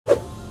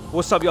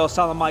What's up, y'all?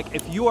 Silent Mike.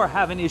 If you are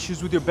having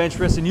issues with your bench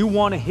press and you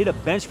want to hit a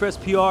bench press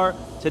PR,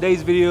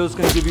 today's video is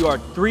going to give you our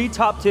 3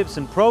 top tips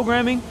in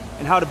programming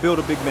and how to build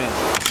a big man.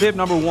 Tip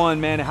number 1,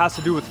 man, it has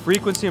to do with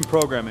frequency and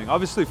programming.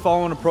 Obviously,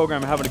 following a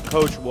program and having a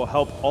coach will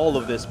help all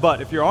of this,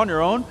 but if you're on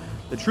your own,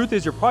 the truth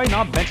is you're probably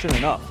not benching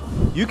enough.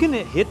 You can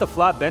hit the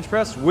flat bench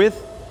press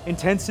with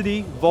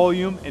intensity,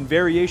 volume, and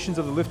variations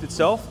of the lift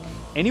itself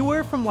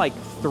anywhere from like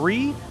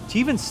 3 to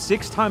even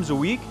 6 times a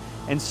week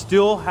and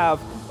still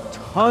have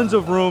tons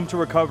of room to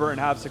recover and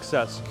have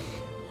success.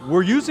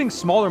 We're using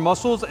smaller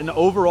muscles and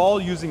overall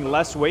using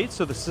less weight,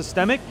 so the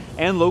systemic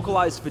and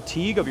localized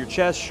fatigue of your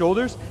chest,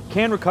 shoulders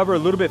can recover a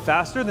little bit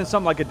faster than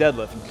something like a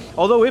deadlift.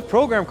 Although if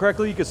programmed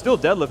correctly, you can still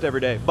deadlift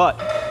every day, but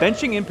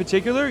benching in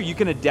particular, you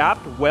can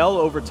adapt well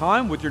over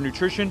time with your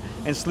nutrition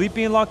and sleep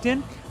being locked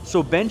in.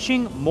 So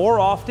benching more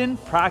often,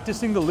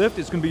 practicing the lift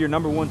is gonna be your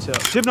number 1 tip.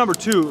 Tip number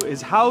 2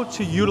 is how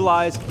to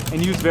utilize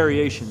and use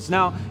variations.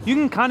 Now, you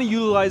can kind of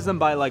utilize them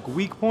by like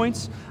weak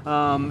points.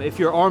 If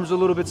your arm's a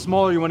little bit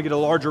smaller, you wanna get a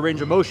larger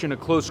range of motion, a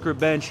close grip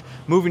bench,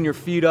 moving your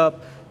feet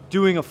up,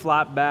 doing a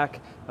flat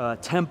back,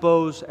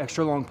 tempos,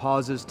 extra long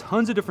pauses,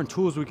 tons of different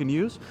tools we can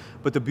use.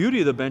 But the beauty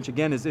of the bench,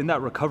 again, is in that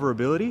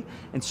recoverability.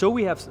 And so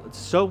we have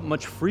so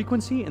much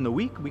frequency in the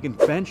week. We can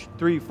bench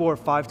 3, 4,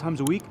 5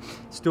 times a week,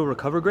 still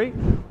recover great.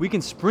 We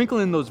can sprinkle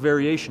in those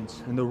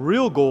variations. And the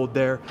real goal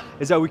there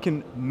is that we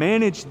can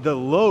manage the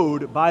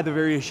load by the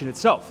variation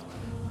itself.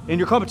 In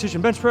your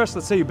competition bench press,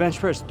 let's say you bench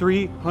press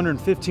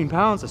 315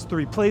 pounds, that's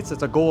 3 plates,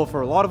 that's a goal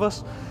for a lot of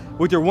us,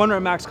 with your 1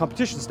 rep max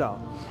competition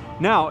style.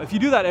 Now, if you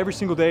do that every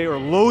single day or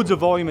loads of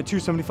volume at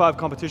 275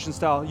 competition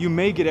style, you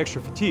may get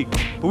extra fatigue.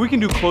 But we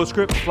can do close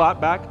grip, flat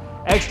back,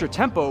 extra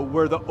tempo,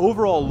 where the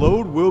overall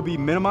load will be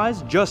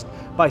minimized just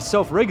by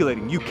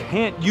self-regulating. You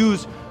can't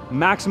use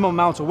maximum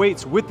amounts of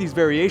weights with these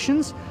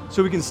variations,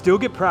 so we can still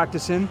get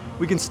practice in,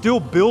 we can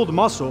still build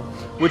muscle,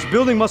 which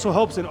building muscle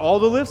helps in all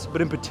the lifts,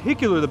 but in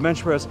particular the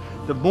bench press,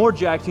 the more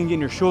jacked you can get in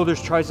your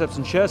shoulders, triceps,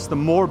 and chest, the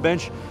more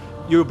bench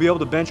you'll be able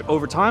to bench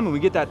over time, and we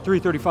get that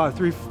 335,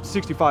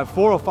 365,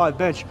 405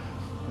 bench.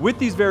 With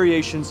these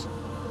variations,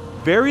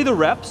 vary the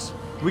reps.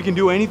 We can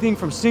do anything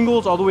from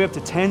singles all the way up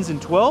to 10s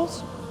and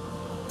 12s.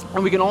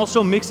 And we can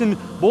also mix in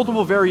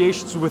multiple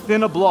variations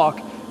within a block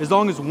as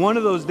long as one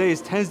of those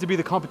days tends to be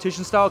the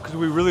competition style, because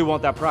we really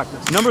want that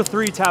practice. Number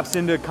 3 taps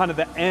into kind of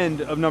the end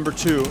of number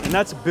 2, and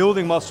that's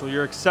building muscle,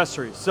 your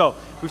accessories. So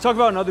we've talked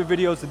about in other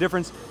videos the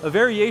difference. A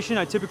variation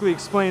I typically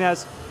explain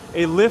as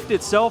a lift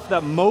itself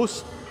that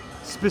most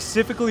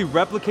specifically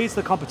replicates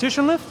the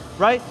competition lift,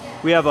 right?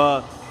 We have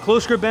a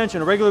close grip bench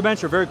and a regular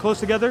bench are very close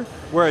together,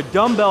 where a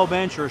dumbbell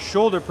bench or a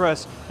shoulder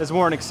press is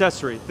more an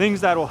accessory,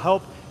 things that will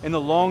help in the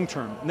long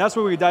term. And that's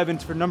what we dive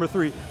into for number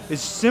 3,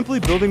 is simply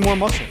building more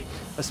muscle.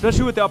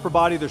 Especially with the upper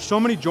body, there's so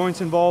many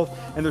joints involved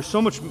and there's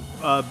so much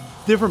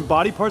different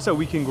body parts that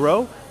we can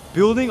grow.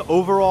 Building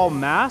overall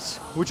mass,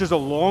 which is a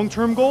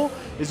long-term goal,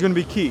 is gonna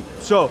be key.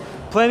 So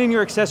planning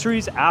your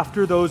accessories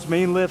after those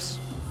main lifts,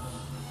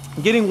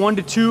 getting 1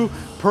 to 2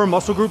 per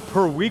muscle group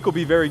per week will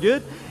be very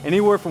good.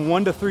 Anywhere from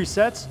 1 to 3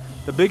 sets.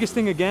 The biggest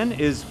thing again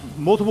is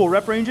multiple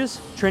rep ranges,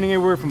 training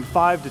anywhere from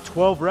 5 to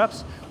 12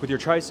 reps with your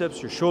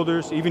triceps, your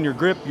shoulders, even your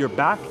grip, your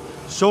back.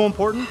 So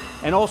important.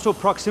 And also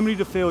proximity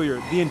to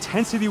failure, the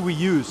intensity we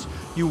use.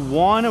 You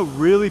want to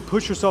really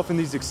push yourself in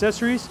these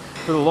accessories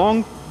for the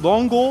long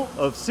goal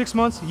of 6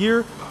 months,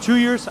 year, 2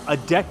 years, a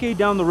decade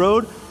down the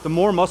road. The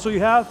more muscle you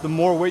have, the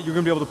more weight you're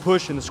going to be able to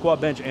push in the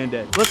squat, bench, and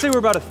dead. Let's say we're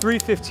about a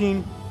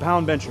 315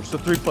 pound bencher, so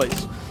 3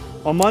 plates.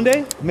 On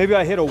Monday, maybe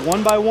I hit a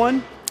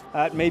 1x1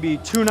 at maybe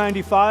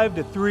 295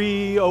 to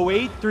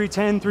 308,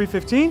 310,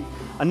 315,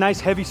 a nice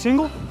heavy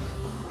single.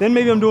 Then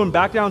maybe I'm doing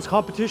back downs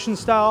competition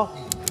style,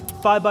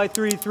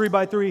 5x3,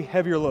 3x3,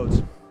 heavier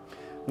loads.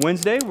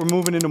 Wednesday, we're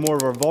moving into more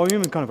of our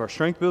volume and kind of our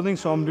strength building,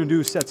 so I'm gonna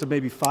do sets of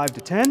maybe 5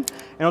 to 10, and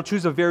I'll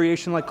choose a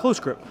variation like close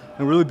grip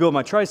and really build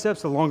my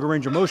triceps, a longer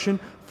range of motion,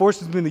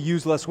 forces me to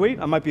use less weight.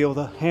 I might be able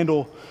to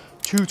handle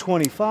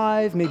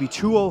 225, maybe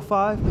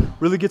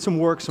 205, really get some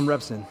work, some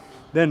reps in.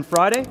 Then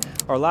Friday,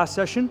 our last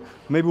session,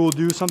 maybe we'll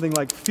do something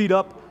like feet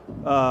up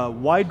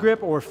wide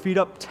grip or feet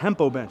up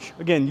tempo bench.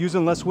 Again,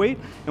 using less weight,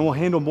 and we'll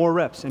handle more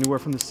reps, anywhere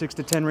from the 6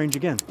 to 10 range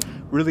again.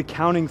 Really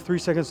counting 3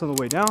 seconds on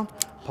the way down,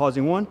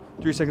 pausing 1,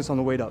 3 seconds on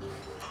the way up.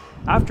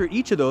 After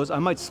each of those, I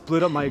might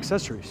split up my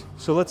accessories.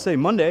 So let's say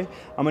Monday,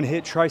 I'm gonna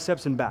hit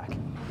triceps and back.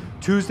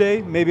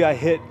 Tuesday, maybe I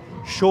hit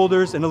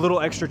shoulders and a little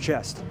extra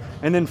chest.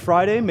 And then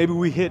Friday, maybe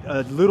we hit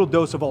a little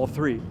dose of all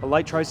 3, a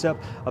light tricep,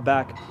 a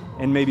back,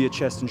 and maybe a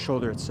chest and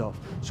shoulder itself.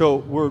 So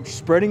we're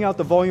spreading out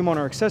the volume on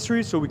our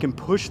accessories so we can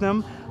push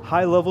them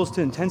high levels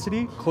to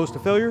intensity, close to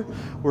failure.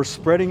 We're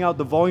spreading out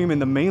the volume in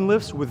the main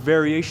lifts with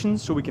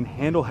variations so we can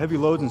handle heavy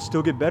loads and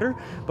still get better,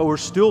 but we're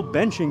still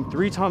benching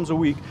 3 times a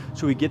week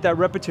so we get that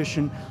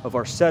repetition of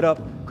our setup,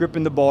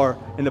 gripping the bar,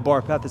 and the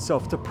bar path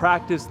itself to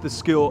practice the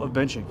skill of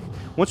benching.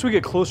 Once we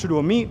get closer to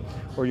a meet,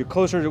 or you're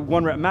closer to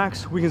 1 rep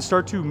max, we can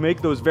start to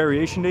make those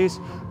variation days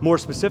more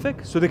specific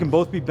so they can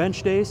both be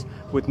bench days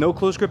with no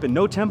close grip and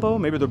no tempo,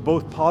 tempo, maybe they're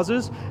both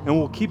pauses, and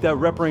we'll keep that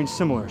rep range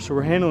similar. So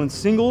we're handling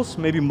singles,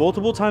 maybe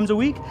multiple times a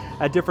week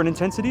at different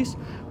intensities.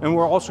 And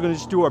we're also gonna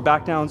just do our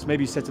back downs,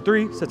 maybe sets of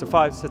 3, sets of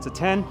 5, sets of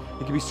 10.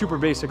 It can be super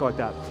basic like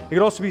that. It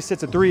could also be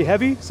sets of 3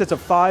 heavy, sets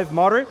of 5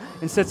 moderate,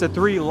 and sets of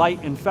 3 light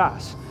and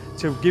fast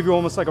to give you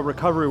almost like a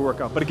recovery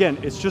workout. But again,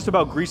 it's just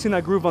about greasing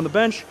that groove on the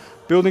bench,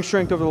 building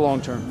strength over the long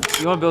term.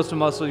 You wanna build some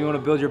muscle, you wanna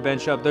build your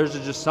bench up. Those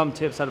are just some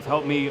tips that have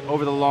helped me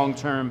over the long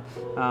term.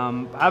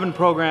 Having a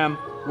program,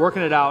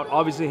 working it out,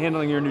 obviously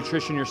handling your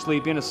nutrition, your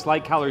sleep, being a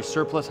slight calorie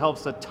surplus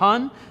helps a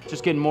ton.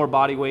 Just getting more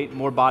body weight,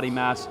 more body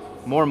mass,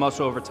 more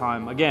muscle over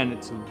time. Again,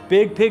 it's a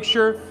big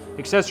picture,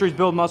 accessories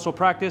build muscle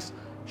practice.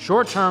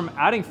 Short term,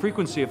 adding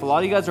frequency. If a lot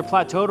of you guys are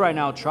plateaued right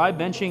now, try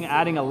benching,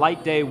 adding a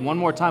light day one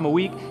more time a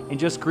week, and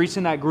just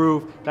greasing that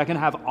groove. That can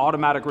have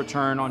automatic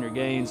return on your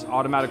gains,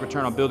 automatic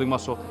return on building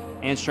muscle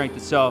and strength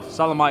itself.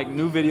 Silent Mike,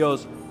 new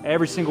videos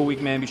every single week,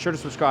 man. Be sure to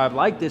subscribe,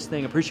 like this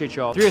thing, appreciate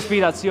y'all.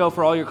 3sb.co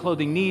for all your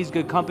clothing needs,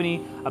 Good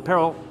Company,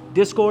 apparel,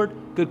 Discord,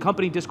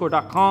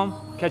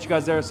 goodcompanydiscord.com. Catch you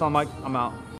guys there. Silent Mike, I'm out.